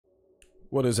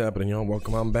What is happening, y'all?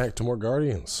 Welcome on back to more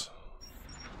Guardians.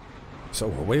 So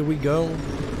away we go,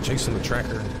 chasing the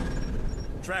tracker.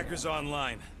 Tracker's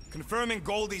online. Confirming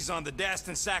Goldie's on the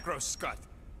Dastin Sacro Scut.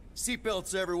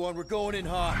 Seatbelts, everyone. We're going in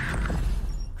hot.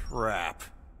 Crap.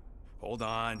 Hold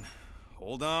on.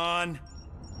 Hold on.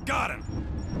 Got him!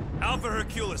 Alpha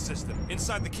Hercules system,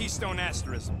 inside the Keystone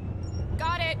Asterism.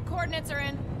 Got it. Coordinates are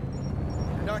in.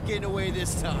 You're not getting away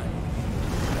this time.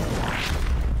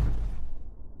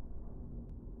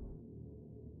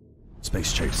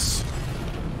 Space chase.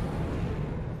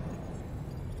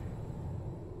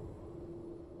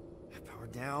 Power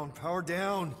down, power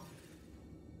down.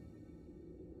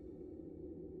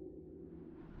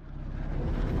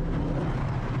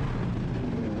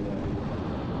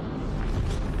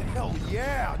 Hell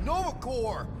yeah, Nova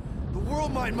Core! The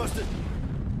world mine must have...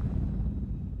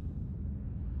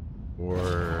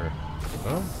 Or...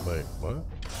 oh, wait, what?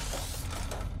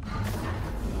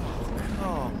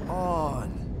 Come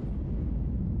on.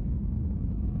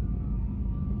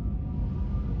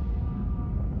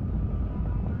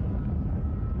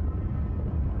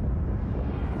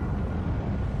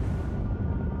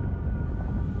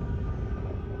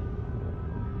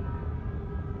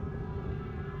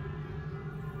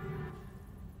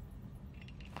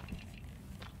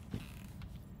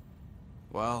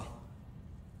 Well,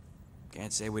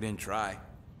 can't say we didn't try.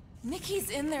 Mickey's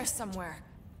in there somewhere.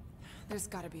 There's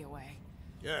gotta be a way.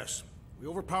 Yes, we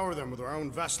overpower them with our own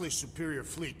vastly superior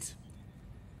fleet.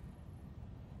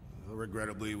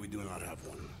 Regrettably, we do not have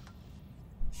one.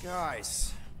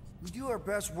 Guys, we do our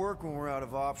best work when we're out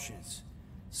of options.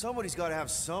 Somebody's got to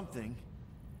have something.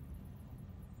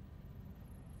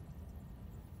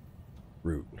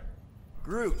 Root.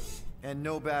 Groot, and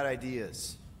no bad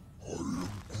ideas.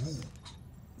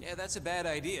 Yeah, that's a bad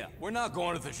idea. We're not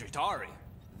going to the Chitauri.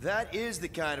 That is the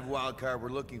kind of wild card we're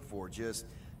looking for, just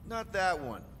not that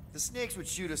one. The snakes would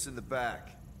shoot us in the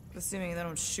back. Assuming they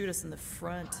don't shoot us in the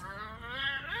front.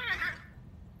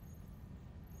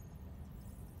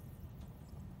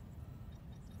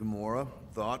 Gamora,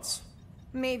 thoughts?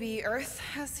 Maybe Earth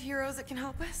has heroes that can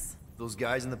help us? Those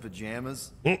guys in the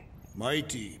pajamas?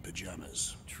 Mighty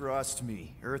pajamas. Trust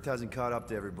me, Earth hasn't caught up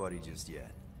to everybody just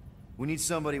yet. We need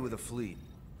somebody with a fleet.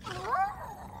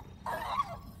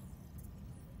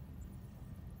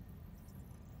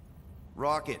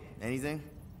 Rocket, anything?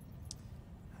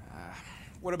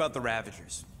 What about the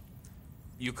Ravagers?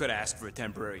 You could ask for a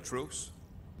temporary truce.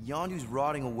 Yondu's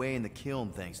rotting away in the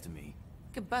kiln thanks to me.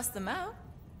 Could bust them out.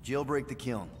 Jailbreak the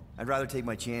kiln. I'd rather take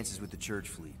my chances with the church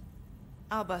fleet.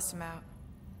 I'll bust them out.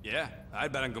 Yeah,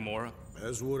 I'd bet on Gamora.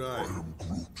 As would I.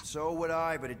 So would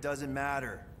I, but it doesn't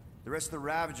matter. The rest of the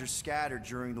Ravagers scattered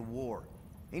during the war.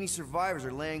 Any survivors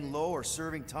are laying low or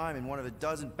serving time in one of a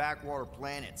dozen backwater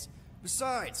planets.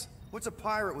 Besides, what's a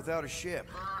pirate without a ship?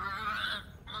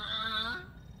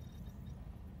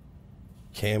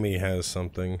 Cammy has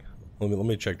something. Let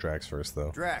me check Drax first,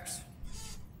 though. Drax.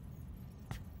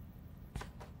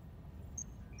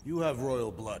 You have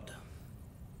royal blood.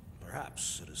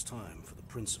 Perhaps it is time for the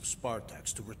Prince of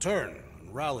Spartax to return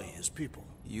and rally his people.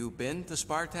 You been to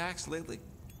Spartax lately?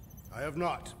 I have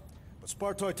not, but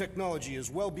Spartoid technology is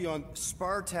well beyond...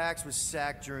 Spartax was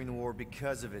sacked during the war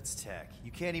because of its tech.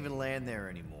 You can't even land there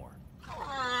anymore.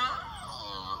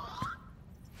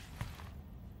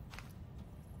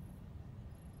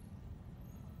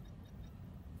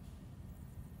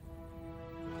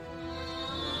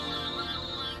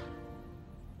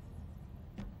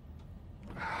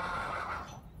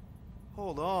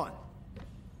 Hold on.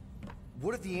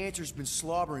 What if the answer's been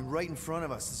slobbering right in front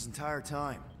of us this entire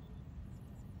time?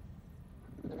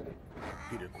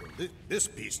 Peter Quill, this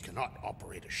beast cannot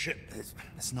operate a ship.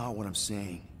 That's not what I'm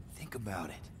saying. Think about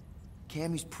it.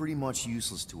 Cammy's pretty much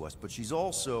useless to us, but she's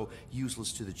also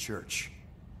useless to the church.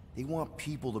 They want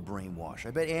people to brainwash.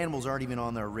 I bet animals aren't even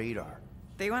on their radar.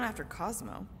 They went after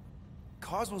Cosmo.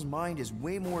 Cosmo's mind is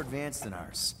way more advanced than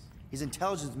ours. His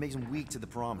intelligence makes him weak to the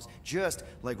promise, just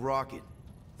like Rocket.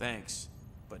 Thanks,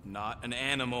 but not an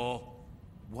animal.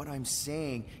 What I'm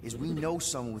saying is we know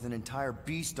someone with an entire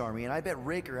beast army, and I bet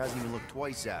Raker hasn't even looked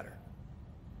twice at her.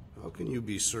 How can you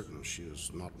be certain she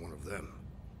is not one of them?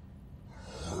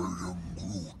 I am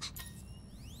Groot.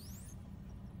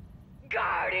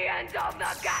 Guardians of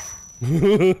the Gut!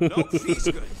 No, she's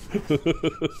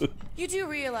good. You do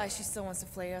realize she still wants to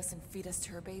flay us and feed us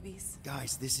to her babies?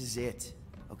 Guys, this is it.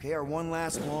 Okay, our one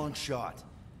last long shot.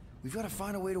 We've got to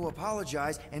find a way to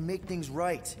apologize and make things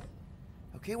right.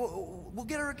 Okay, we'll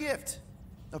get her a gift.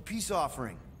 A peace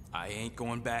offering. I ain't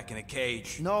going back in a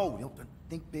cage. No,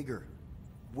 think bigger.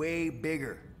 Way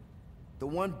bigger. The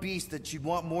one beast that she'd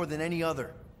want more than any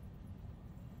other.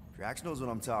 Drax knows what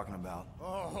I'm talking about.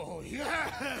 Oh,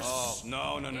 yes! Oh,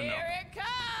 no. Here it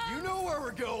comes! You know where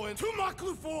we're going. To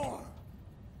Maklu 4!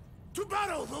 To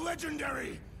battle the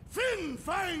legendary Fin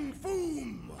Fang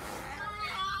Foom!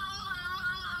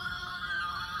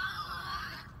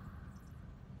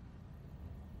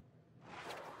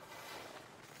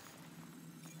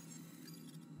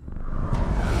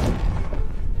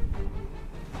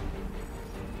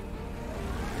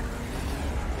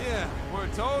 Yeah, we're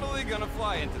totally gonna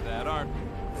fly into that, aren't we?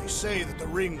 They say that the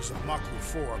rings of Maklu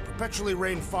 4 perpetually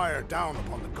rain fire down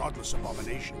upon the godless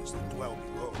abominations that dwell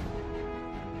below.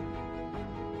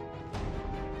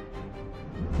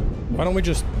 Why don't we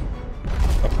just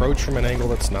approach from an angle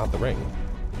that's not the ring?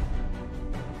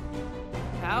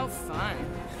 How fun.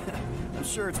 I'm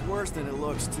sure it's worse than it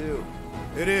looks, too.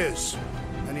 It is.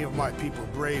 Many of my people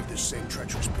braved this same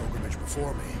treacherous pilgrimage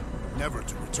before me, never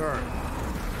to return.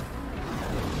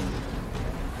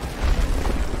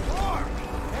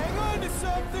 Hang on to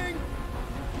something!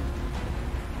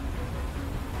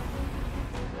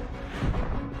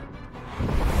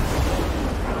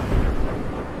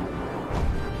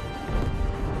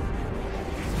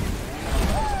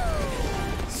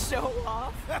 Show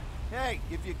off. Hey,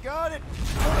 if you got it...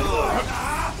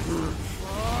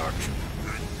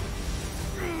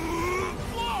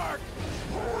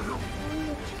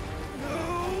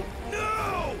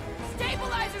 No!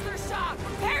 Stabilizers are shot.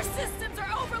 Repair systems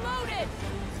are overloaded.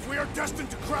 If we are destined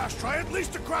to crash, try at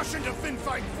least to crash into Fin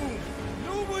Fang Foom!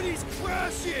 Nobody's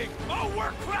crashing! Oh,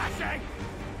 we're crashing!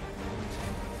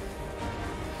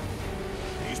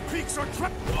 These peaks are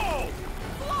Whoa!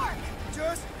 Flark!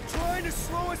 Just trying to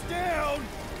slow us down!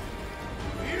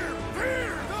 Fear!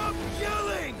 Fear! Stop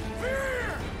yelling!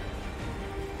 Fear!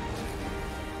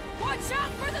 Watch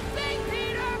out for the thing,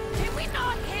 Peter! Can we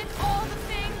not hit all the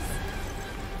things?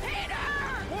 Peter!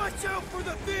 Watch out for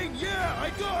the thing! Yeah,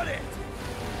 I got it!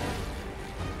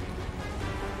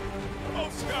 Oh,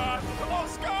 Scott! Oh,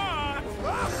 Scott!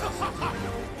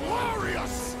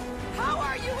 Glorious! How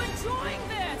are you enjoying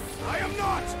this? I am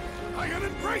not! I am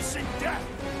embracing death!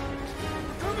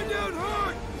 Coming down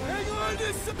hard! Hang on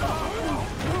to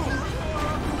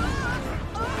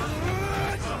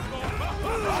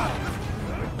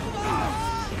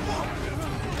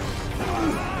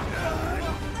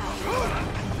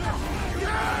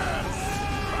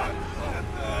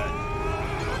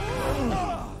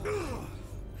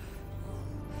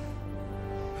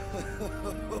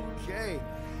Okay.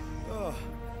 Oh,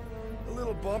 a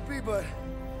little bumpy, but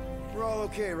we're all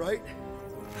okay, right?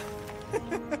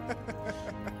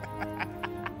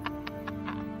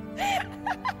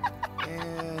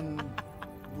 And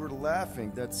we're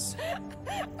laughing. That's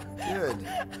good.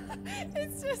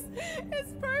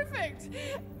 It's perfect.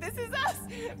 This is us.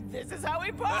 This is how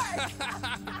we park.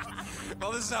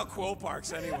 Well, this is how Quill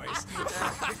parks anyways.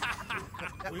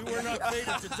 We were not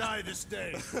fated to die this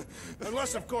day.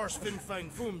 Unless, of course, Fin Fang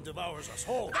Foom devours us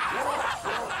whole. Hey,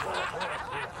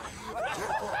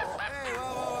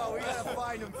 whoa. We gotta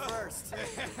find him first.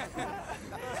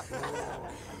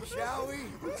 Shall we?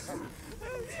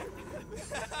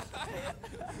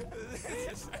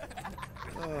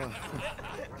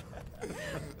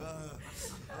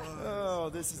 Oh,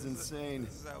 this is insane.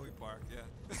 This is how we park, yeah.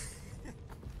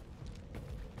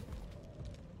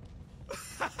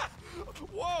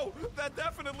 Whoa! That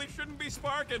definitely shouldn't be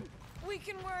sparking. We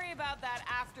can worry about that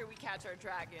after we catch our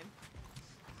dragon.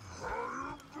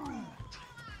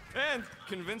 And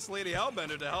convince Lady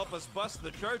Hellbender to help us bust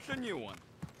the church a new one.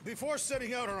 Before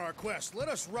setting out on our quest, let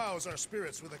us rouse our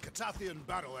spirits with a Catathian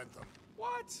battle anthem.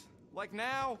 What? Like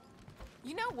now?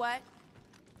 You know what?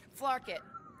 Flark it.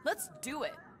 Let's do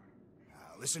it.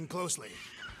 Listen closely.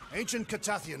 Ancient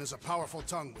Catathian is a powerful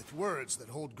tongue with words that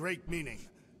hold great meaning.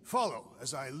 Follow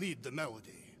as I lead the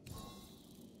melody.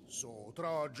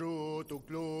 Sotra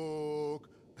jutukluk,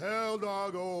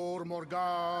 peldagor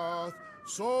morgath,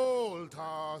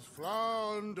 soltas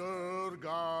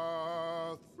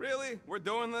flandergath. Really? We're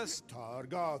doing this?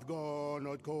 Targath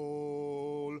gonot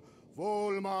kol,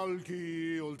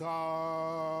 volmalki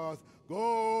ultath,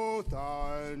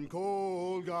 gothan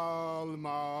kol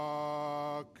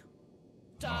galmak.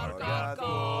 Targath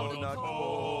gonot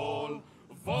kol,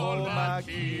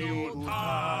 volmalki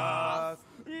ultath,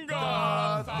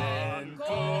 gothan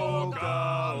kol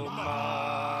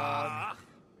galmak.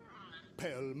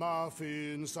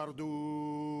 Pelmafin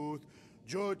sarduth,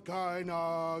 jutkai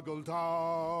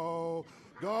nageltau,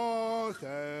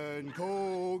 gothen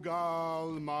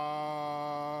kogalmak.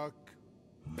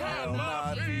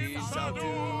 Pelmafin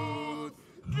sarduth,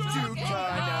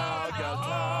 jutkai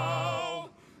nageltau,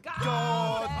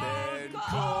 gothen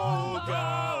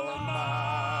kogalmak.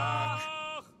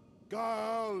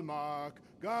 Galmak,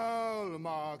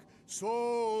 Galmak,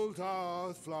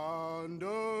 Soltath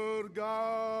Flander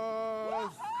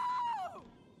Gath.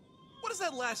 What does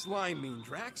that last line mean,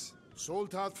 Drax?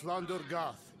 Soltath Flander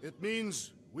Gath. It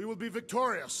means we will be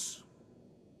victorious.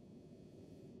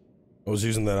 I was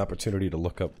using that opportunity to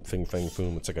look up Fing Fang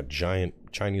Foom. It's like a giant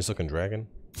Chinese-looking dragon.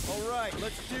 All right,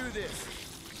 let's do this.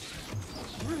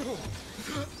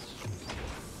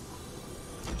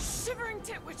 Shivering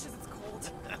titwitch as it's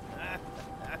cold.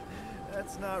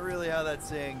 That's not really how that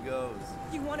saying goes.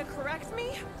 You want to correct me?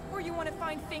 Or you want to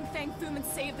find Fing Fang Foom and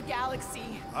save the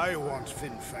galaxy? I want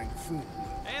Fin Fang Foom.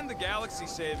 And the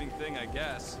galaxy-saving thing, I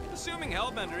guess. Assuming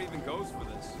Hellbender even goes for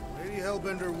this. Lady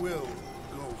Hellbender will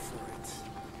go for it.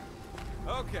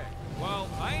 Okay, well,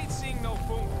 I ain't seeing no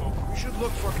Foom Foom. We should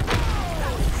look for... Too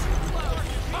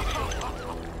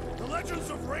The legends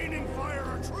of raining fire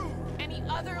are true. Any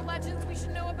other legends we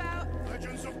should know about?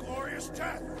 Legends of glorious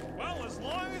death. Well, as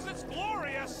long as it's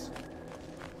glorious.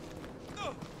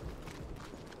 Ugh.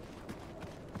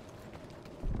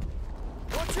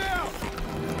 Watch out!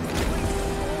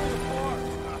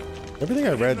 Everything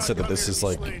I read said that this is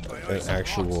like an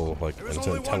actual, like, There is it's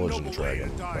an only one intelligent noble lady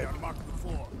dragon. to die Like, on Mach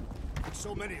before. Like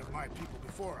so many of my people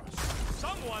before us.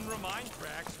 Someone remind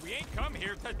Drax we ain't come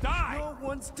here to die. No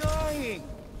one's dying!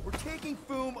 We're taking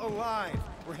Foom alive.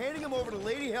 We're handing him over to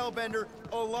Lady Hellbender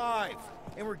alive.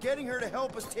 And we're getting her to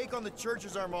help us take on the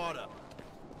Church's armada.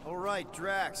 All right,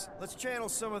 Drax, let's channel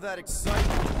some of that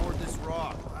excitement toward this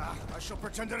rock. I shall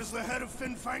pretend it is the head of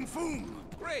Fin Fang Foom.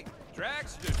 Great.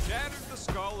 Drax just shattered the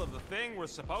skull of the thing we're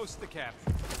supposed to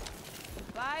capture.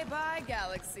 Bye-bye,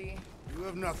 galaxy. You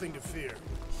have nothing to fear.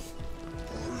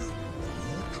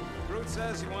 Groot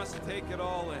says he wants to take it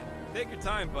all in. Take your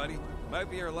time, buddy. Might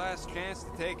be our last chance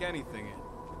to take anything in.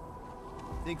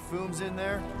 Think Foom's in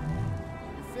there?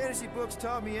 If fantasy books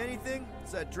taught me anything,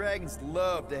 it's that dragons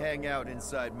love to hang out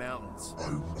inside mountains.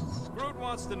 Groot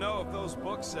wants to know if those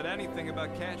books said anything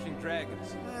about catching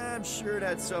dragons. I'm sure it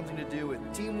had something to do with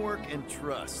teamwork and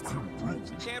trust.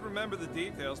 He can't remember the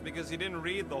details because he didn't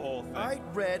read the whole thing. I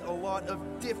read a lot of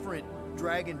different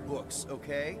dragon books,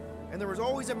 okay? And there was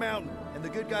always a mountain, and the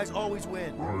good guys always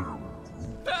win.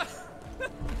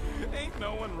 Ain't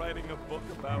no one writing a book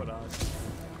about us.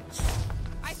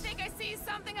 I think I see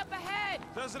something up ahead.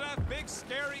 Does it have big,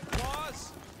 scary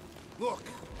claws? Look,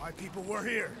 my people were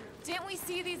here. Didn't we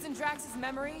see these in Drax's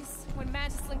memories? When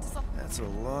Mantis linked us up? That's a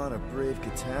lot of brave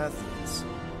Catathians.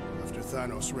 After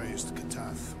Thanos raised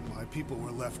Katath, my people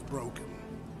were left broken,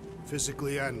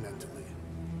 physically and mentally.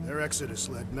 Their exodus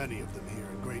led many of them here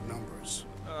in great numbers.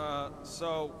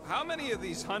 So how many of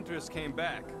these hunters came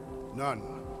back? None.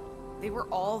 They were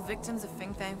all victims of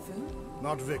Fing Fang Foom?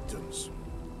 Not victims.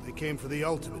 They came for the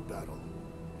ultimate battle.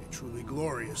 A truly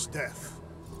glorious death.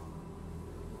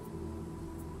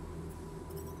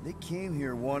 They came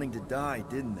here wanting to die,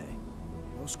 didn't they?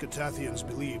 Most Catathians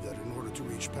believe that in order to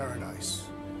reach paradise,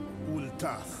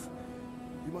 Ultath,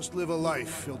 we must live a life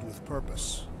filled with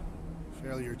purpose.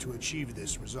 Failure to achieve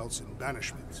this results in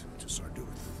banishment to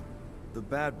Sarduth. The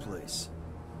bad place.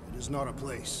 It is not a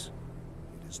place.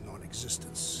 It is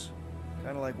non-existence.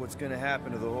 Kind of like what's gonna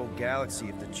happen to the whole galaxy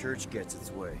if the Church gets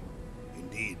its way.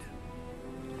 Indeed.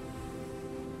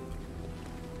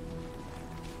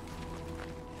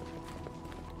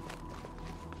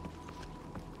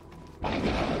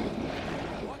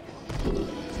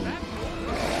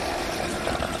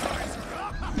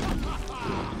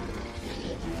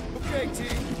 Okay,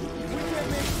 team. If we can't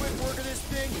make quick work of this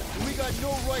thing, we got no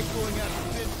right going after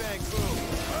Fin Fang Foom.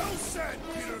 Well said,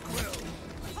 Peter Quill.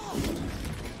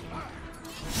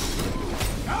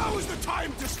 Now is the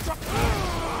time to struck. Let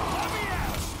me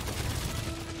out!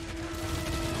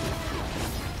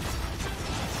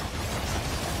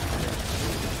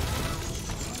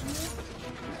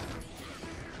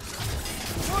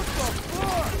 What the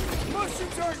fuck?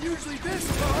 Mushrooms aren't usually this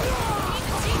far.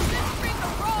 Teach this thing to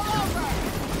roll over!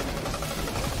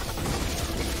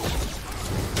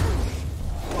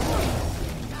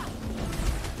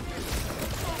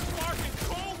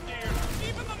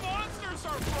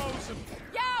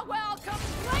 Yeah, well,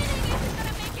 complaining isn't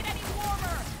gonna make it any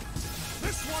warmer!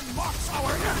 This one mocks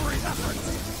our every effort!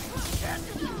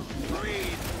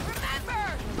 Breathe. Remember,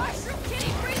 Mushroom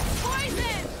Kitty breathes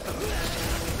poison!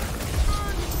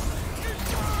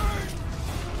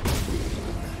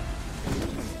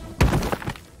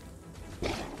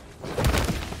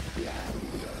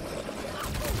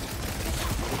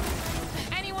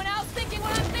 Anyone else thinking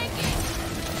what I'm thinking?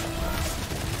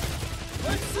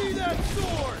 Let's see that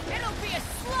sword! It'll be a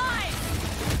slice!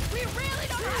 We really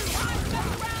don't have time to mess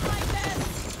around like this!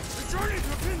 The journey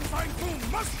to Fin Fang Foom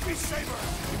must be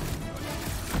savored!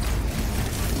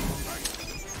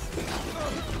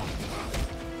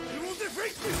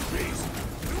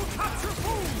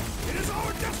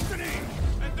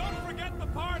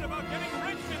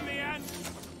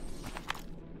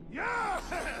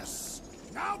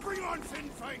 Now bring on Fin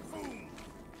Fang Foom!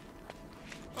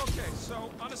 Okay, so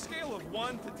on a scale of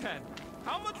 1 to 10,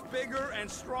 how much bigger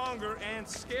and stronger and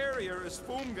scarier is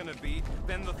Foom gonna be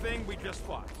than the thing we just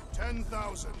fought?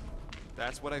 10,000.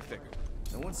 That's what I figured.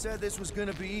 No one said this was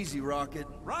gonna be easy, Rocket.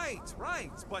 Right,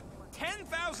 but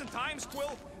 10,000 times,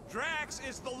 Quill, Drax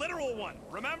is the literal one,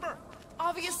 remember?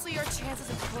 Obviously, our chances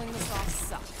of pulling this off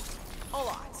suck. A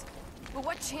lot. But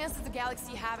what chance does the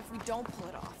galaxy have if we don't pull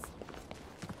it off?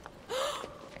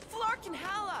 Flark and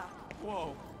Hala!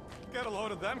 Whoa, get a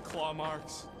load of them claw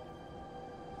marks.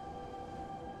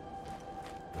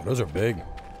 Well, those are big.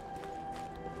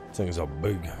 This thing is a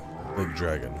big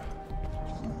dragon.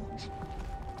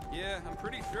 Yeah, I'm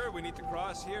pretty sure we need to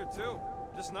cross here too.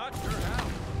 Just not sure how.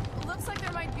 Looks like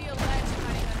there might be a ledge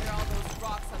hiding under all those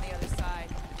rocks on the other side.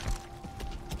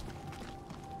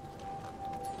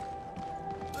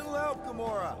 Little help,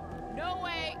 Gamora. No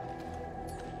way!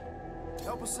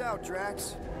 Help us out,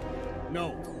 Drax.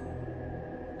 No.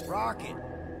 Rocket.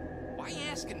 Why you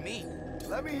asking me?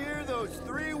 Let me hear those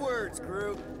 3 words,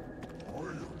 Groot.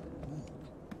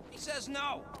 He says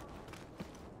no.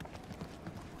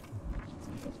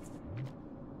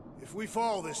 If we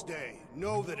fall this day,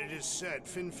 know that it is said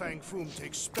Fin Fang Foom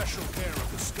takes special care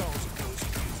of the skulls of those he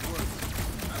is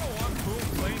worthy. I don't want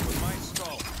Foom playing with my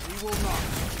skull. He will not.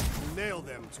 We'll nail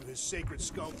them to his sacred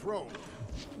skull throne.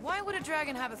 Why would a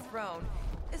dragon have a throne?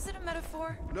 Is it a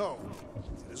metaphor? No,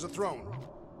 it is a throne.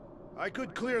 I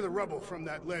could clear the rubble from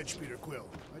that ledge, Peter Quill.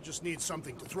 I just need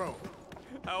something to throw.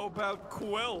 How about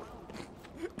Quill?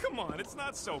 Come on, it's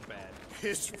not so bad.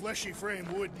 His fleshy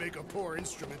frame would make a poor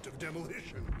instrument of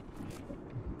demolition.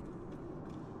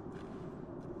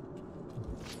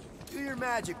 Do your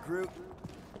magic, Groot.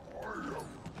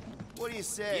 What do you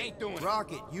say? He ain't doing it.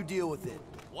 Rocket, you deal with it.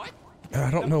 What? I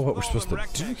don't know what we're supposed to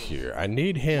do here. I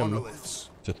need him Monoliths.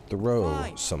 to throw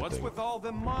Fine. What's something. with all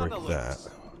the Break monoliths?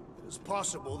 that. It is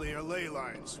possible they are ley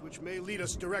lines, which may lead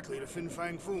us directly to Fin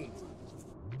Fang Foom.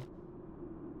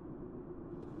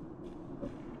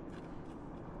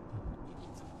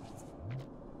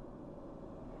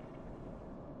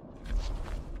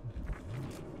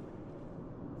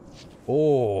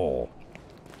 Oh,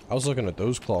 I was looking at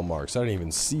those claw marks. I didn't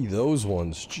even see those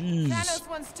ones. Jeez. Thanos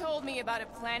once told me about a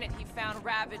planet he found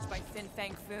ravaged by Fin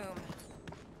Fang Foom.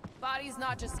 Bodies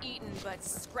not just eaten, but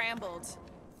scrambled.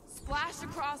 Splashed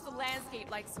across the landscape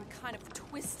like some kind of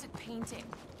twisted painting.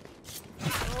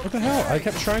 What the hell? I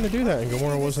kept trying to do that, and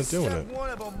Gamora wasn't doing Step it. 1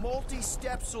 of a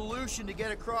multi-step solution to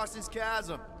get across this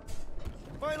chasm.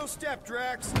 Final step,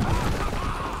 Drax.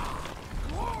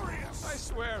 Glorious! I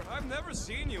swear, I've never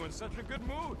seen you in such a good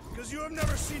mood. Because you have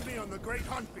never seen me on the Great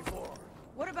Hunt before.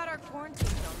 What about our quarantine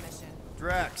zone mission?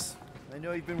 Drax, I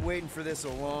know you've been waiting for this a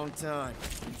long time.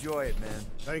 Enjoy it, man.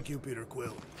 Thank you, Peter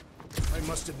Quill. I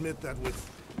must admit that with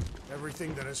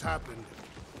everything that has happened,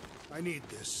 I need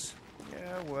this.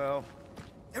 Yeah, well.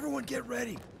 Everyone get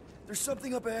ready. There's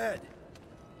something up ahead.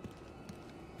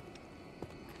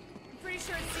 I'm pretty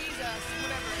sure it sees us,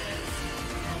 whatever it is.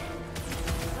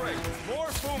 Great, more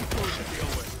Foom crew to deal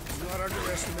with. Do not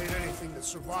underestimate anything that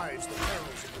survives the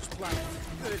perils of this planet.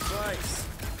 Good advice.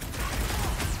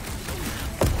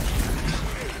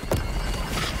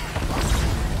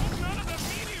 None of the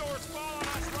meteors fall on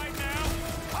us right now.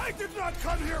 I did not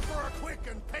come here for a quick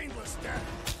and painless death.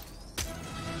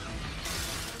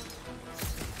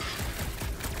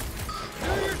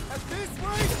 At this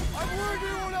rate, I'm worried we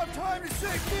won't have time to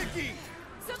save Nikki.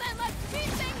 So then let's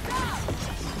speed things up!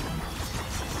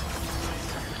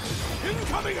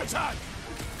 Incoming attack!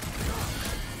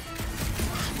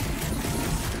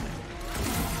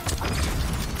 I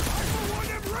for one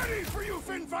am ready for you,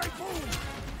 Fin Fang Foom!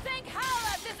 Thank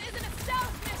Hala, this isn't a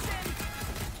stealth mission!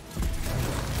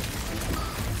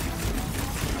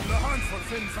 And the hunt for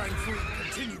Fin Fang Foom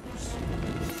continues.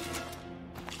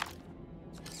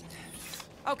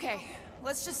 Okay,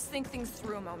 let's just think things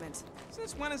through a moment.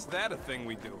 Since when is that a thing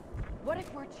we do? What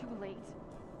if we're too late?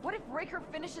 What if Raker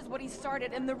finishes what he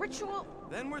started and the ritual...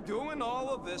 Then we're doing all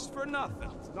of this for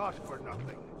nothing. Not for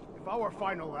nothing. If our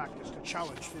final act is to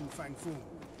challenge Fin Fang Foom,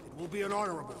 it will be an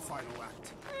honorable final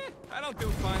act. I don't do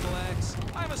final acts.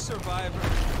 I'm a survivor.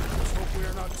 Let's hope we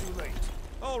are not too late.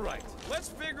 All right, let's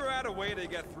figure out a way to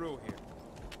get through here.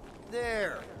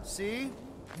 There. See?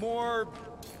 More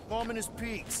ominous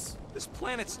peaks. This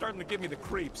planet's starting to give me the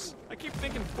creeps. I keep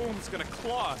thinking Foom's gonna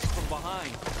claw us from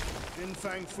behind. Fin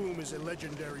Fang Foom is a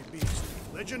legendary beast.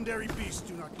 Legendary beasts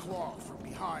do not claw from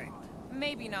behind.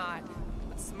 Maybe not,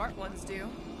 but smart ones do.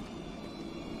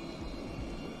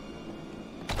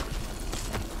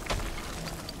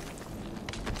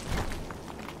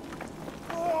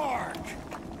 Mark!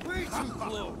 Wait too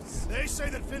close. They say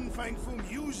that Fin Fang Foom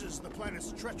uses the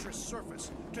planet's treacherous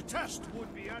surface to test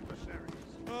would-be adversaries.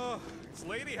 Oh, it's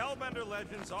Lady Hellbender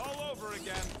legends all over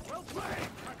again. Well played,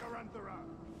 Kakarantara.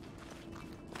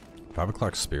 5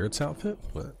 o'clock spirits outfit?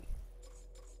 What?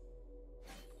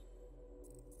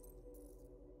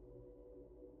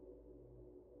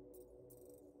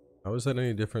 How is that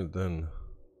any different than...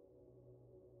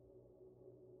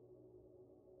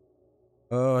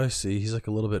 Oh, I see. He's like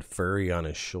a little bit furry on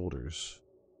his shoulders.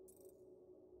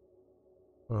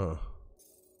 Huh.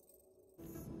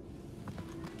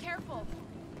 Careful.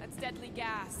 That's deadly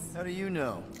gas. How do you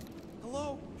know?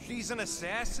 Hello? She's an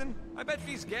assassin? I bet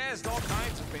she's gassed all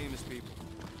kinds of famous people.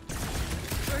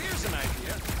 So here's an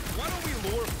idea. Why don't we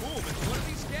lure Foom into one of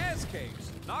these gas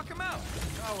caves? Knock him out.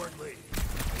 Cowardly.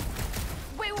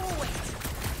 Wait.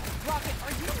 Rocket,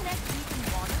 are you neck deep in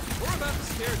water? We're about to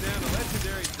stare down a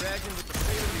legendary dragon with the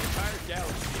fate of the entire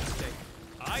galaxy at stake.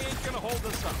 I ain't gonna hold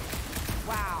us up.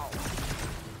 Wow.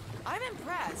 I'm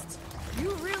impressed.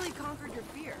 You really conquered your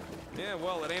fear. Yeah,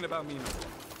 well, it ain't about me no more.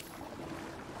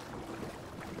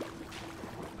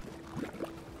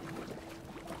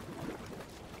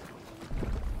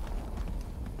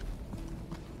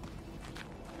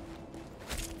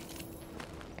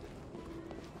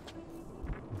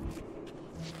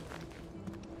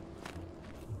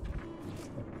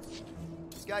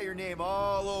 Got your name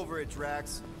all over it,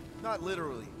 Drax. Not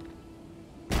literally.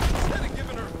 Instead of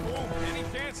giving her Foom, any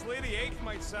chance Lady H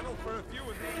might settle for a few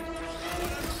of these? I'm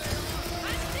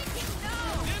thinking no!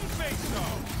 Didn't think so!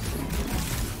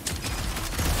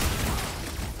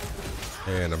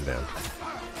 And I'm down.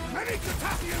 Many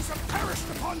Catathians have perished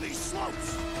upon these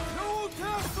slopes. No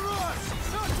task for us.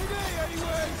 Not today,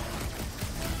 anyway.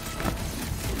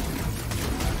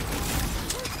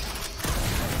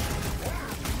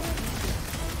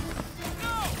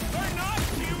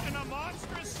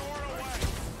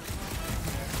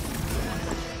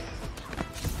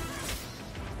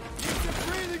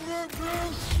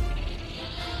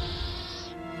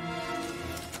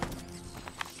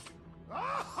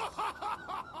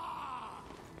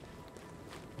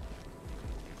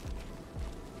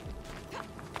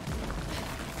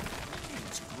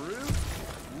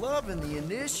 Loving the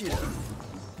initiative.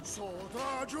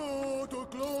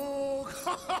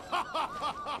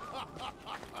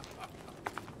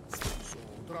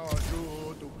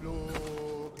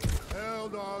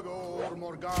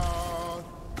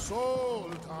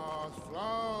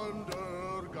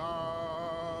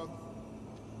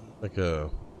 Like a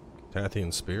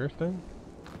Tathian spear thing?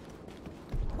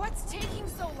 What's taking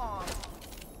so long?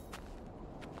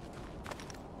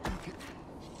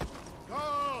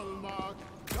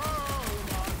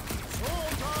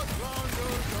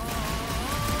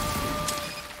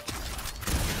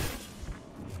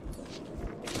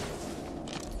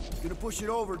 Gonna push it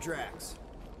over, Drax.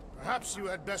 Perhaps you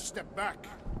had best step back.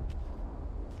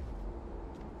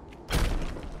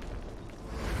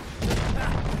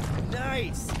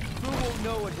 Nice! Who won't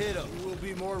know what hit him? You will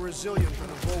be more resilient than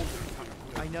a boulder.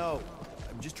 I know.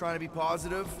 I'm just trying to be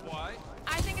positive. Why?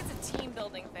 I think it's a team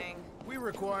building thing. We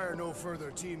require no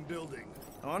further team building.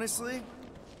 Honestly,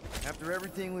 after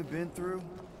everything we've been through,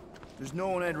 there's no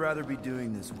one I'd rather be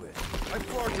doing this with. I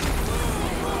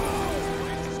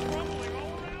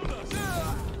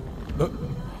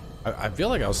I feel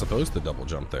like I was supposed to double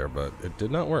jump there, but it did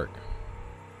not work.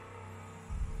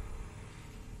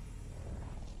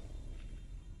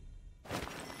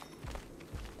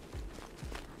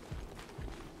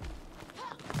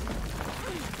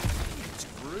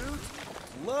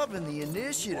 Loving the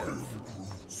initiative.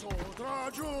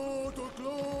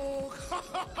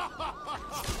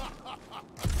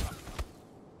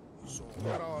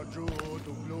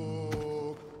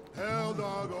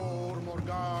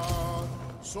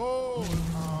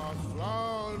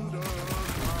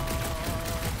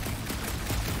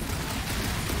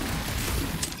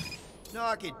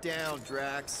 Knock it down,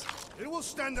 Drax. It will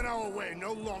stand in our way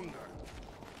no longer.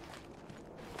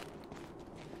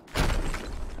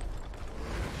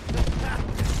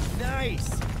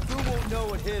 Nice! Who won't know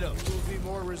what hit him? You will be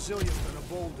more resilient than a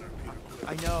boulder.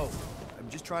 I know. I'm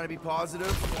just trying to be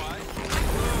positive. Why?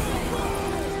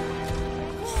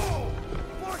 Whoa!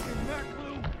 Fucking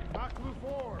Mac-Blue! Mac-Blue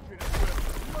 4, if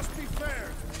you must be fair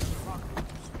to the apocalypse.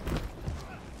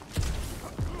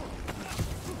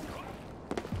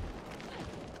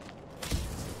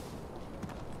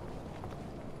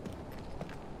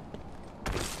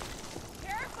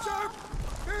 Sharp!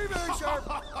 Very, very sharp!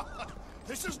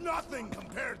 This is nothing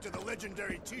compared to the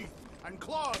legendary teeth and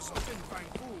claws of Fin Fang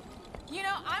Foom. You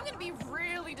know, I'm gonna be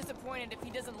really disappointed if he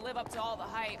doesn't live up to all the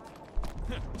hype.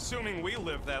 Assuming we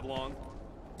live that long.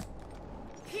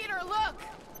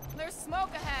 there's smoke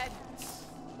ahead.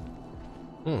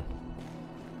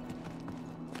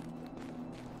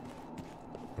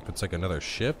 If it's like another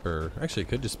ship, or actually it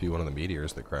could just be one of the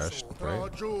meteors that crashed,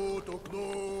 right?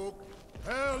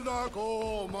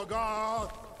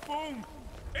 Boom!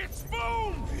 It's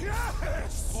boom!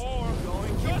 Yes! Or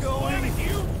Going, keep just going. let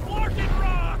you fucking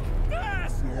rock!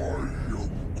 Fast!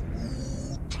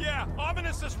 Yeah,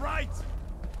 Ominous is right!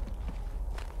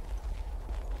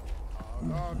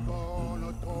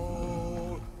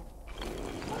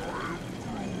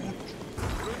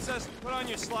 Princess, put on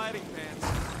your sliding pants.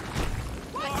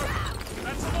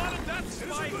 That's a lot of death It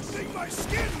is a spikes! good thing my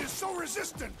skin is so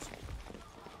resistant!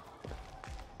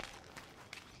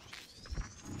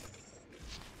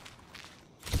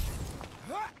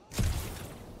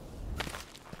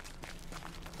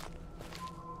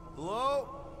 Hello?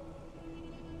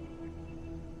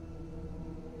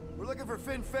 We're looking for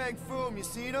Fin Fang Foom. You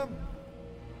seen him?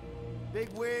 Big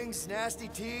wings, nasty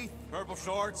teeth. Purple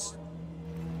shorts.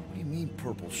 What do you mean,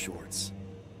 purple shorts?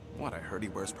 What, I heard he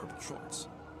wears purple shorts.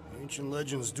 Ancient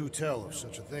legends do tell of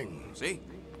such a thing. See?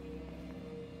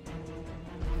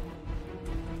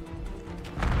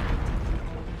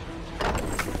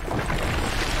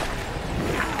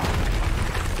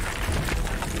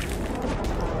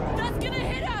 That's gonna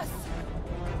hit us!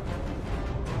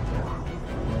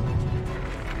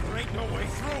 There ain't no way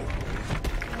through!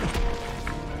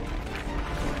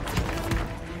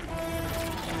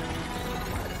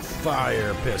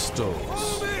 Fire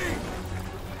pistols.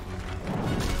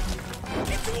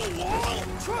 Into a wall!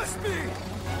 Trust me!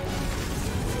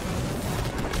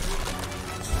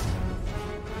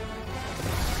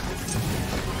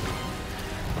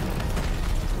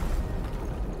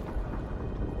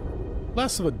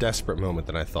 Less of a desperate moment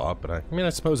than I thought, but I mean, I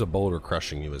suppose a boulder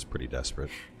crushing you is pretty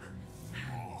desperate.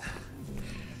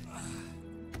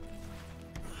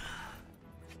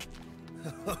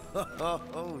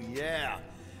 Oh, yeah.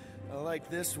 I like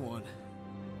this one.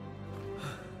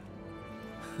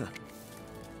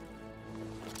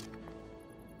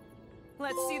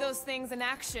 Let's see those things in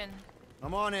action.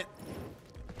 I'm on it.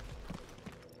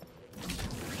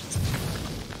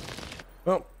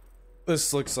 Well,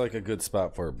 this looks like a good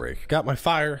spot for a break. Got my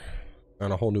fire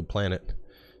on a whole new planet.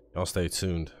 Y'all stay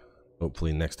tuned.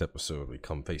 Hopefully next episode we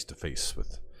come face to face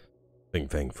with Fin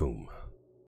Fang Foom.